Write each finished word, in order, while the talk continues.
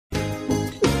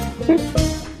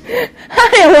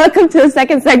Hi, and welcome to the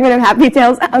second segment of Happy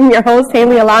Tales. I'm your host,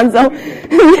 Haley Alonso.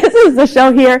 This is the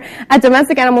show here at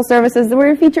Domestic Animal Services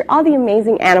where we feature all the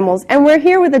amazing animals. And we're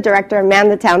here with the director,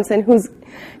 Amanda Townsend, who's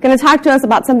going to talk to us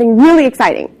about something really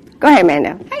exciting. Go ahead,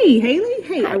 Amanda. Hey, Haley.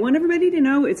 Hey, I want everybody to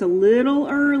know it's a little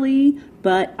early,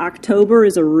 but October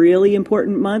is a really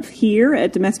important month here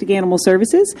at Domestic Animal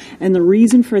Services. And the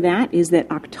reason for that is that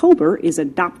October is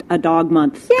Adopt a Dog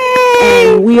Month. Yay!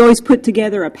 And we always put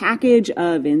together a package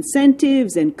of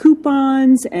incentives and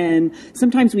coupons, and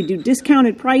sometimes we do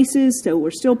discounted prices, so we're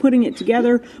still putting it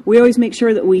together. We always make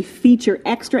sure that we feature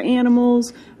extra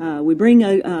animals. We bring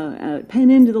a pen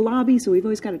into the lobby, so we've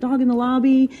always got a dog in the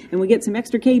lobby, and we get some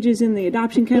extra cages in the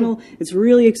adoption kennel. It's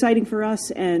really exciting for us,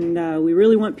 and we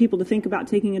really want people to think about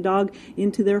taking a dog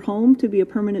into their home to be a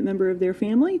permanent member of their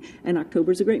family, and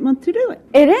October's a great month to do it.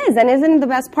 It is, and isn't the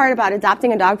best part about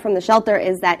adopting a dog from the shelter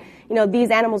is that, you know,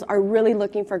 these animals are really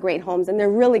looking for great homes, and they're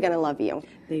really going to love you.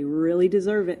 They really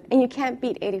deserve it. And you can't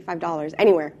beat $85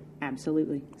 anywhere.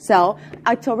 Absolutely. So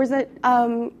October is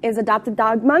Adopted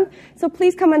Dog Month. So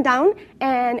please come on down.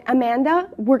 And Amanda,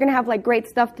 we're going to have like great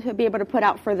stuff to be able to put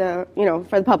out for the,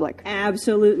 for the public.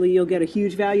 Absolutely. You'll get a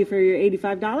huge value for your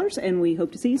 $85, and we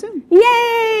hope to see you soon.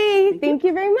 Yay! Thank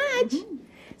you very much. Mm-hmm.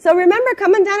 So remember,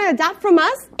 come on down and adopt from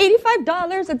us.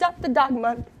 $85, Adopted Dog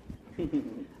Month.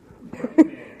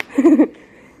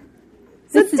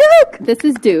 This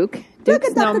is Duke.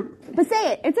 Duke's But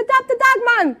say it. It's Adopted Dog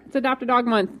Month. It's Adopted Dog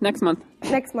Month. Next month.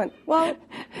 Next month. Well,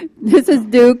 this is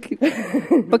Duke.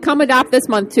 But come adopt this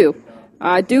month too.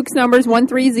 Duke's number is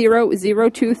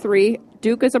 130023.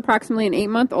 Duke is approximately an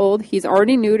 8-month-old. He's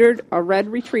already neutered, a red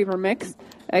retriever mix,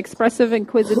 expressive,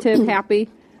 inquisitive, happy.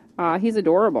 He's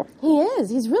adorable. He is.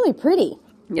 He's really pretty.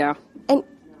 Yeah. And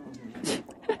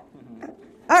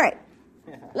all right.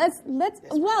 Let's.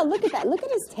 Wow! Look at that. Look at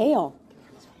his tail.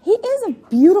 He is a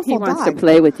beautiful dog. He wants to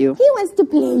play with you. He wants to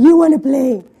play. You want to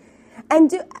play. And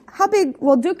how big?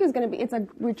 Well, Duke is going to be. It's a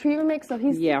retriever mix, so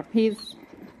he's. Yeah, he's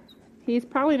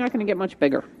probably not going to get much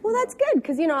bigger. Well, that's good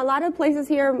because a lot of places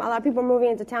here, a lot of people are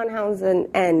moving into townhouses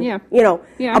and yeah,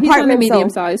 apartments. He's on the medium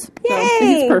size. Yay! So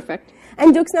he's perfect.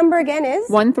 And Duke's number again is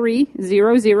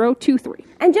 130023.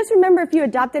 And just remember, if you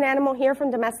adopt an animal here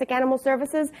from Domestic Animal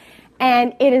Services,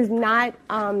 and it is not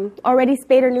already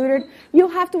spayed or neutered, you'll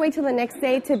have to wait till the next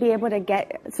day to be able to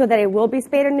get so that it will be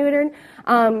spayed or neutered.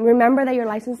 Remember that your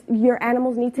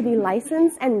animals need to be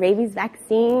licensed and rabies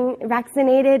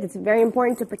vaccinated. It's very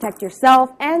important to protect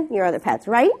yourself and your other pets,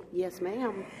 right? Yes,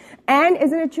 ma'am. And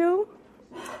isn't it true?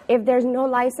 If there's no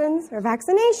license or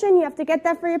vaccination, you have to get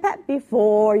that for your pet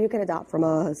before you can adopt from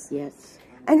us. Yes.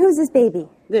 And who's this baby?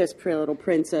 This pretty little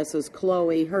princess is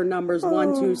Chloe. Her number's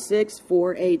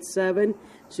 126487.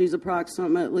 She's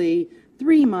approximately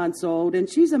 3 months old, and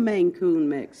she's a Maine Coon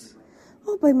mix.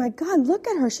 Oh, but my God, look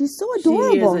at her. She's so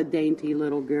adorable. She is a dainty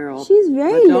little girl. She's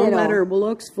very little. Don't let her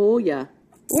looks fool you.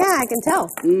 Yeah, I can tell.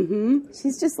 Mm-hmm.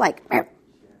 She's just like,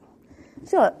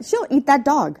 she'll eat that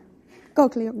dog. Go,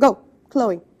 Cleo. Go.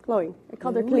 Chloe. I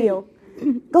called her Cleo.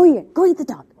 Go here. Go eat the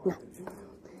dog. No.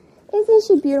 Isn't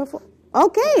she beautiful?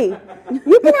 Okay.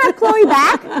 You can have Chloe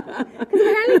back. Because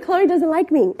apparently Chloe doesn't like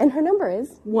me. And her number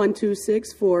is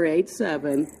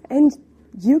 126487. And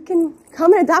you can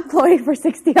come and adopt Chloe for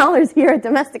 $60 here at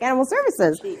Domestic Animal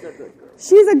Services. She's a good girl.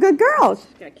 She's a good girl.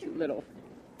 She's got a cute little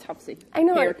tuftsy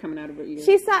hair coming out of her ears.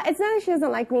 It's not that she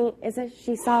doesn't like me. It's that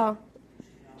she saw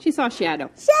Shadow.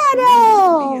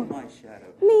 Shadow! Me and my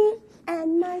shadow. Me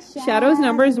and my shadow. Shadow's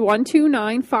number is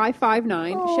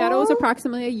 129559. Aww. Shadow is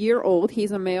approximately a year old.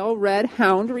 He's a male red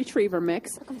hound retriever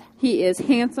mix. He is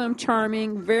handsome,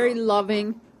 charming, very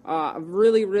loving,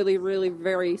 really, really, really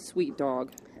very sweet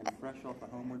dog. Fresh off a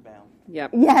homeward bound.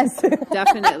 Yep. Yes.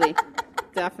 Definitely.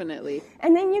 Definitely.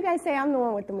 And then you guys say I'm the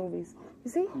one with the movies. You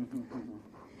see?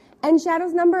 And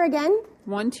Shadow's number again?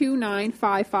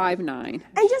 129559.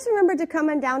 And just remember to come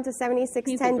on down to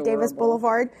 7610 Davis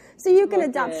Boulevard so you can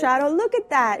adopt Shadow. Look at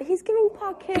that. He's giving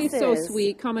paw kisses. He's so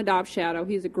sweet. Come adopt Shadow.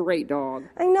 He's a great dog.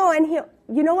 I know. And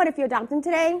you know what? If you adopt him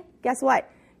today, guess what?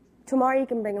 Tomorrow you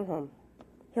can bring him home.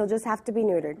 He'll just have to be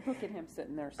neutered. Look at him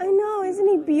sitting there. I know. Isn't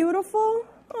he beautiful?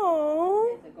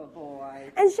 Oh. He's a good boy.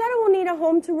 And Shadow will need a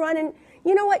home to run. And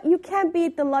you know what? You can't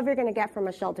beat the love you're going to get from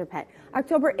a shelter pet.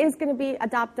 October is going to be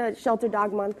Adopt a Shelter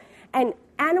Dog Month. And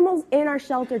animals in our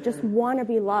shelter just want to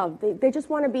be loved. They just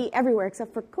want to be everywhere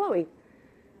except for Chloe.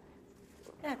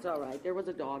 That's all right. There was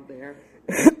a dog there.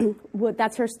 Well,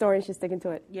 that's her story. She's sticking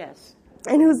to it. Yes.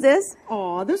 And who's this?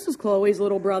 Aw, this is Chloe's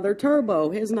little brother,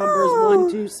 Turbo. His number is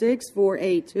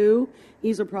 126482.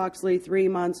 He's approximately 3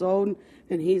 months old,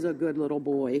 and he's a good little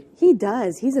boy. He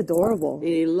does. He's adorable.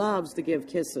 He loves to give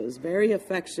kisses. Very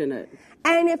affectionate.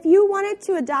 And if you wanted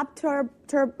to adopt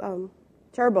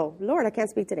Turbo, Lord, I can't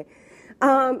speak today,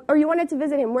 or you wanted to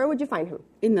visit him, where would you find him?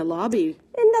 In the lobby,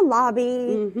 In the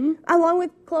lobby, along with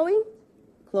Chloe.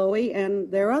 Chloe and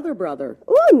their other brother,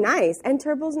 Ooh, nice. And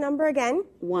Turbo's number again.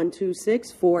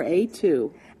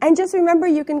 126482. And just remember,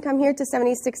 you can come here to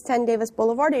 7610 Davis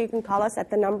Boulevard, or you can call us at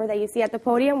the number that you see at the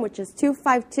podium, which is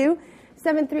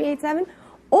 252-7387.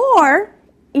 Or,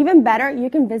 even better, you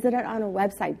can visit it on our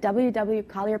website,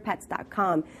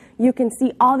 www.collierpets.com. You can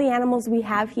see all the animals we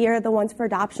have here, the ones for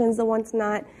adoptions, the ones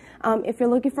not. If you're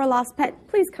looking for a lost pet,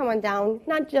 please come on down.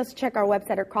 Not just check our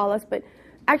website or call us, but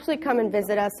actually come and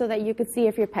visit us so that you can see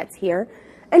if your pet's here.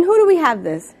 And who do we have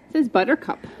this? This is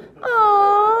Buttercup.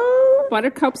 Oh,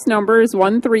 Buttercup's number is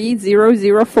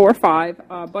 130045.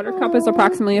 Buttercup is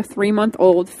approximately a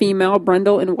 3-month-old female,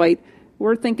 brindle and white.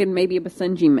 We're thinking maybe a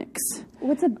Basenji mix.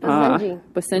 what's a Basenji?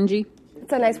 Basenji?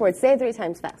 It's a nice word. Say it 3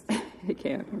 times fast. I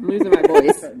can't. I'm losing my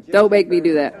voice. Don't make me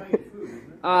do that.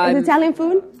 Is Italian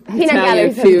food? Italian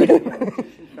gallery food.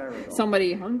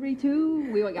 Somebody hungry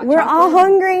too? We got We're all chocolate.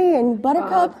 hungry, and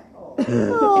Buttercup.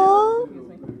 Aww.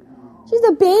 She's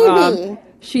a baby.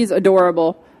 She's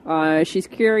adorable. She's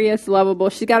curious, lovable.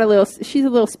 She's a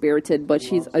little spirited, but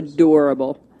she's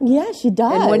adorable. Yeah, she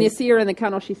does. And when you see her in the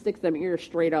kennel, she sticks them ears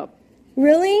straight up.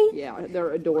 Really? Yeah,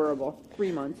 they're adorable.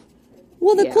 3 months.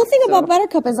 Well, the Yeah, cool thing about so-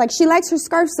 Buttercup is, like, she likes her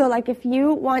scarf, so, like, if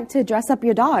you want to dress up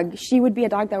your dog, she would be a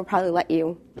dog that would probably let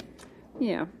you.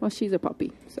 Yeah, well, she's a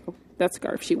puppy, so that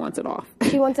scarf, she wants it off.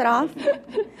 She wants it off?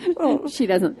 She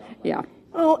doesn't, yeah.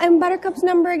 Oh, and Buttercup's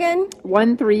number again?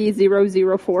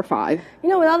 130045. You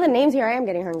know, with all the names here, I am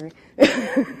getting hungry.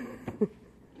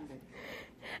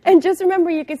 And just remember,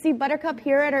 you can see Buttercup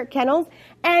here at our kennels.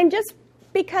 And just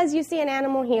because you see an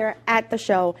animal here at the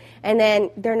show and then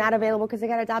they're not available because they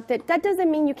got adopted, that doesn't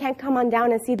mean you can't come on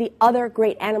down and see the other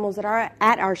great animals that are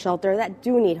at our shelter that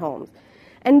do need homes.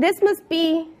 And this must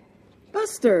be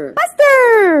Buster.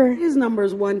 Buster! His number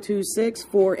is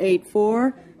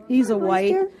 126484. He's a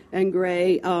white and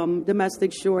gray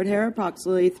domestic short hair,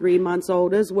 approximately 3 months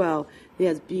old as well. He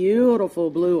has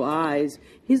beautiful blue eyes.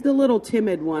 He's the little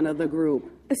timid one of the group.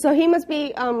 So he must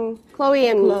be Chloe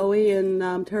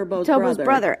and Turbo's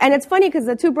brother. And it's funny because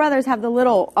the two brothers have the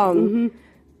little...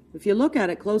 If you look at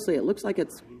it closely, it looks like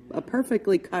it's a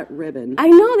perfectly cut ribbon. I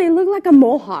know, they look like a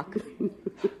mohawk.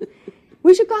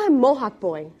 We should call him Mohawk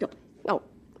Boy. Oh,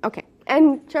 okay.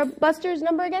 And Buster's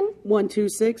number again?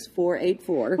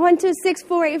 126484.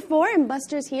 126484, and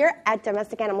Buster's here at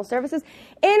Domestic Animal Services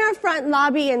in our front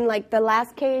lobby in, like, the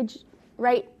last cage,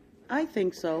 right? I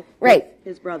think so. Right.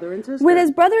 His brother and sister. With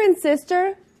his brother and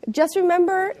sister, just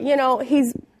remember, you know,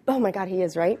 he's, oh my God, he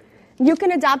is, right? You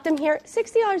can adopt him here.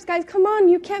 $60, guys, come on.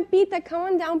 You can't beat that. Come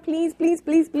on down, please, please,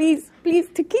 please, please, please.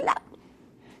 Tequila.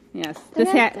 Yes, this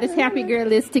happy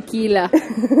girl is Tequila.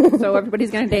 So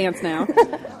everybody's going to dance now.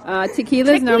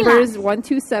 Tequila's number is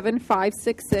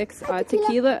 127566.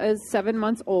 Tequila is 7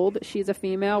 months old. She's a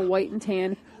female, white and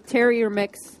tan, terrier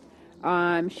mix.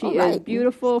 She is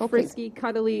beautiful, frisky,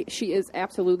 cuddly. She is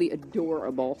absolutely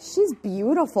adorable. She's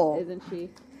beautiful. Isn't she?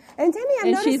 And Tammy, I've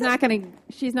noticed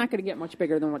she's not gonna get much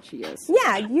bigger than what she is.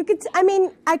 Yeah, you could. I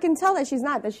mean, I can tell that she's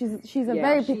not. That she's a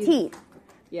very petite.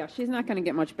 Yeah, she's not going to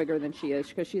get much bigger than she is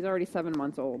because she's already 7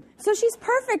 months old. So she's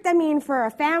perfect. I mean, for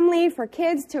a family, for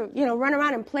kids to run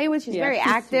around and play with. She's very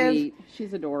active. Sweet.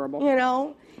 She's adorable. You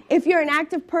know, if you're an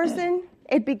active person,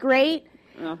 it'd be great.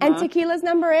 And Tequila's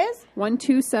number is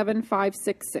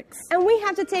 127566. And we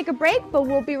have to take a break, but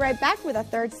we'll be right back with a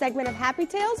third segment of Happy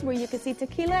Tales where you can see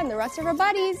Tequila and the rest of her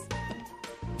buddies.